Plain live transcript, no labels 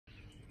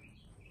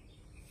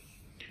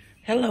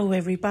Hello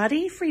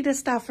everybody, Frida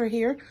Stauffer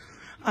here.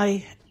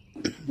 I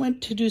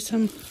went to do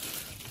some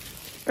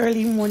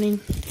early morning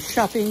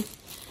shopping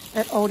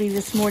at Aldi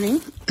this morning.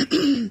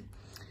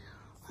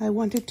 I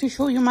wanted to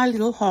show you my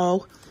little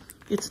haul.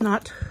 It's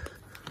not,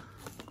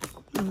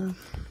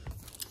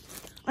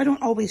 I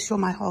don't always show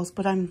my hauls,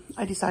 but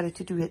I decided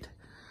to do it,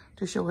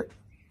 to show it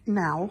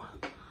now.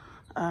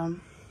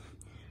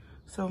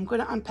 So I'm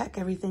going to unpack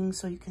everything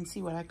so you can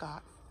see what I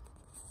got.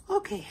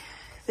 Okay,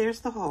 there's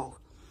the haul.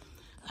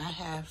 I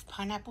have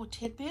pineapple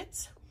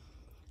tidbits.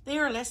 They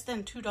are less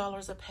than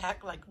 $2 a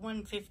pack, like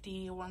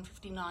 $1.50 or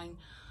 $1.59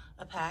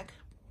 a pack.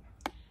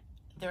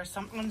 There's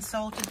some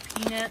unsalted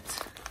peanuts,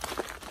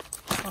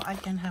 so I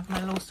can have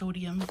my low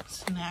sodium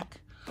snack.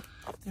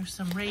 There's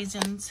some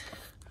raisins.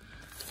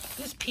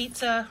 This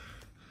pizza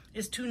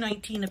is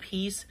 $2.19 a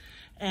piece,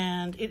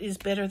 and it is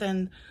better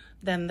than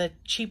the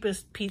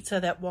cheapest pizza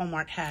that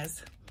Walmart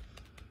has.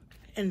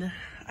 And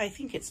I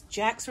think it's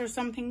Jack's or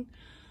something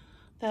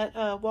that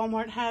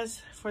Walmart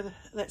has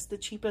that's the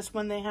cheapest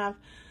one they have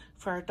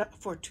for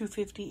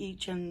 $2.50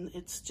 each, and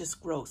it's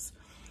just gross.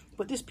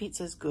 But this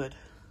pizza is good.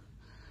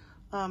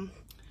 The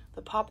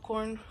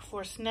popcorn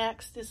for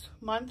snacks this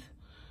month,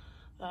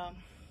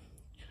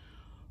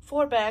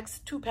 4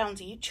 bags, 2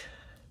 pounds each,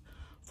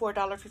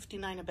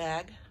 $4.59 a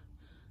bag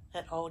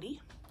at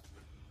Aldi.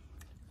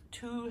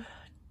 2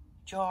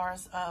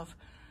 jars of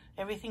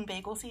everything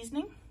bagel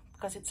seasoning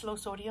because it's low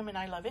sodium and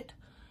I love it.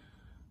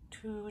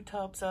 2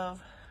 tubs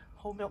of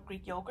whole milk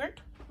Greek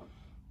yogurt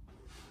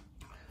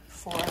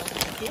for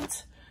the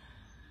kids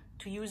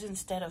to use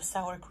instead of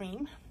sour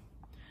cream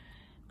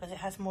because it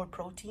has more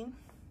protein.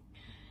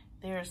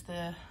 There's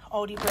the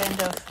Aldi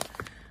brand of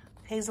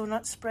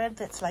hazelnut spread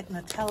that's like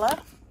Nutella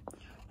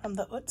from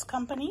the Utz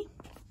company.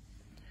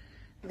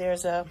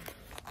 There's the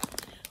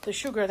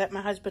sugar that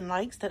my husband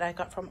likes that I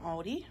got from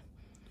Aldi.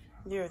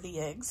 There are the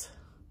eggs.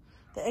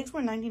 The eggs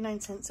were 99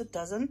 cents a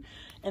dozen,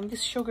 and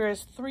this sugar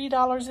is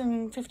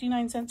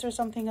 $3.59 or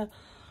something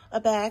a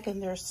bag,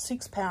 and there's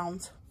 6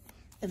 pounds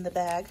in the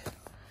bag.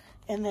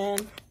 And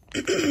then,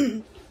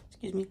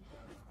 excuse me,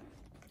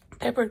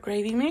 peppered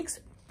gravy mix.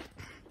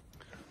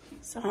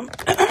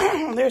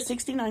 They're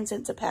 69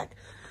 cents a pack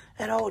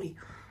at Aldi.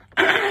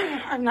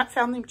 I've not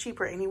found them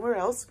cheaper anywhere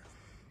else.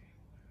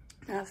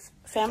 A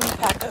family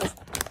pack of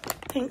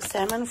pink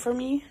salmon for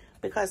me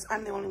because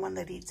I'm the only one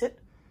that eats it.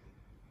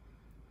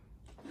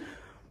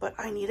 But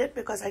I need it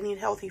because I need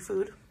healthy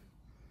food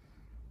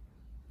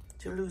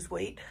to lose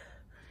weight.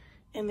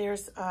 And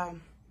there's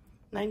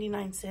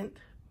 99-cent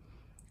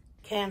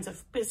cans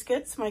of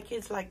biscuits. My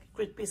kids like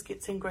good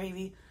biscuits and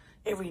gravy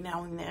every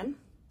now and then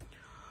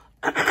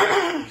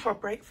for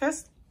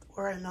breakfast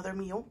or another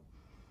meal.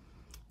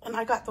 And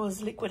I got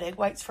those liquid egg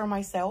whites for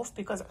myself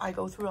because I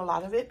go through a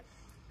lot of it.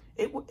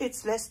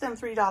 It's less than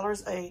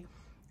 $3 a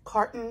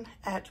carton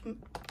at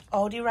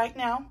Aldi right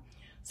now.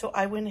 So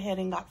I went ahead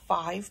and got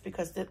 5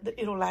 because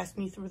it'll last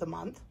me through the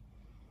month.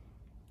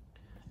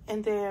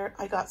 And there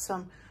I got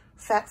some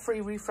fat-free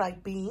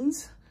refried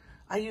beans.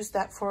 I use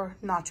that for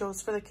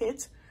nachos for the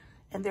kids.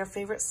 And their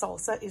favorite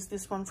salsa is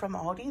this one from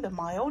Aldi, the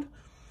mild.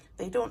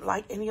 They don't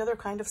like any other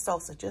kind of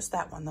salsa, just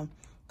that one, the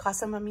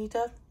Casa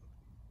Mamita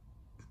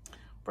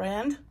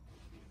brand,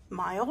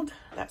 mild.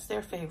 That's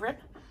their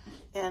favorite.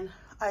 And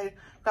I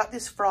got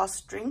this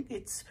Frost drink.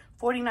 It's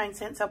 49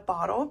 cents a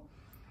bottle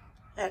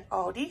at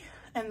Aldi.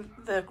 And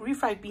the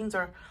refried beans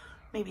are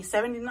maybe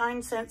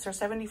 79 cents or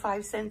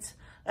 75 cents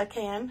a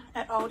can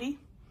at Aldi.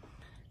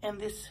 And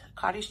this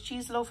cottage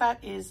cheese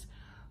low-fat is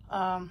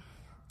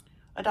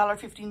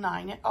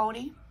 $1.59 at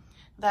Aldi.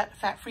 That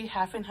fat-free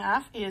half and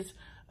half is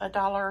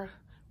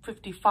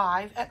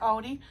 $1.55 at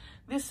Aldi.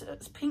 This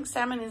pink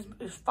salmon is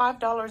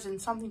 $5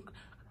 and something,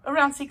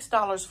 around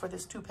 $6 for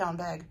this 2-pound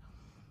bag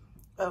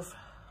of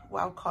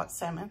wild-caught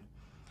salmon.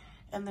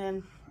 And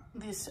then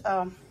this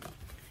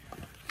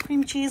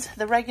cream cheese,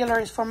 the regular,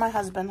 is for my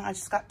husband. I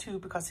just got 2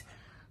 because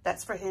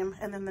that's for him.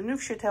 And then the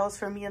Neufchâtel is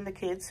for me and the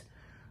kids.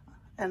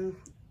 And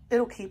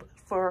it'll keep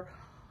for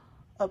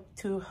up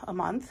to a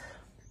month.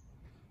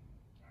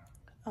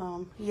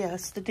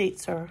 Yes, the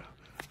dates are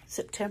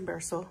September.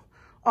 So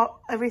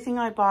everything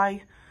I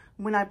buy,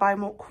 when I buy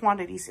more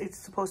quantities, it's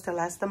supposed to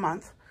last a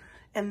month.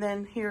 And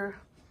then here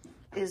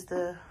is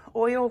the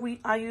oil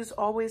I use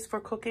always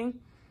for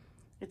cooking.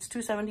 It's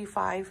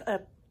 $2.75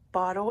 a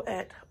bottle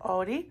at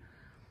Aldi.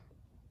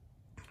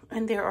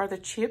 And there are the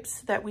chips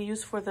that we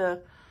use for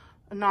the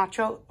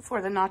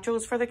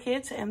nachos for the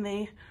kids, and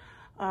they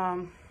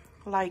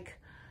like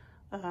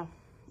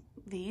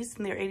these,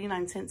 and they're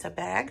 89 cents a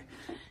bag.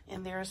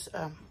 And there's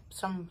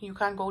some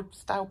Yukon Gold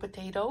style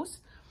potatoes.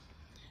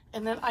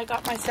 And then I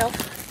got myself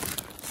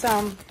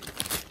some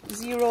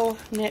 0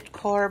 net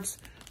carbs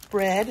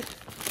bread.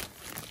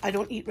 I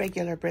don't eat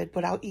regular bread,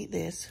 but I'll eat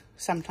this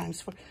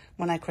sometimes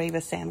when I crave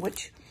a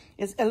sandwich.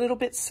 It's a little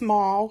bit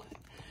small,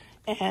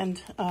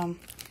 and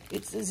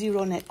it's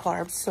 0 net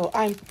carbs, so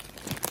I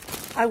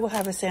will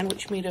have a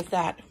sandwich made of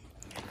that.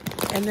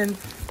 And then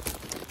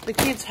the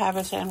kids have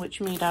a sandwich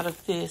made out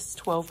of this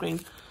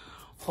 12-grain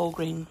whole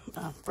grain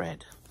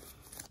bread.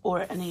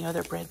 or any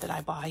other bread that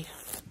I buy.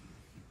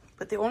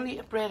 But the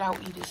only bread I'll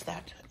eat is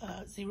that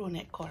zero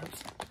net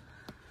carbs.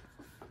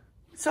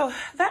 So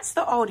that's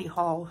the Aldi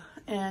haul,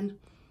 and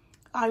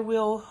I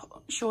will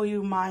show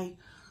you my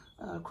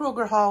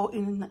Kroger haul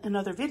in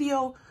another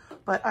video,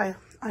 but I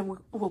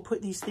will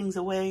put these things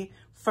away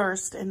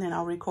first, and then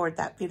I'll record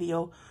that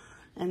video.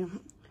 And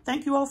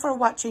thank you all for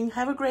watching.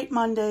 Have a great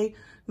Monday.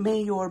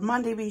 May your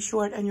Monday be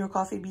short and your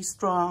coffee be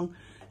strong,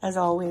 as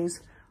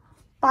always.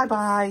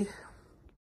 Bye-bye.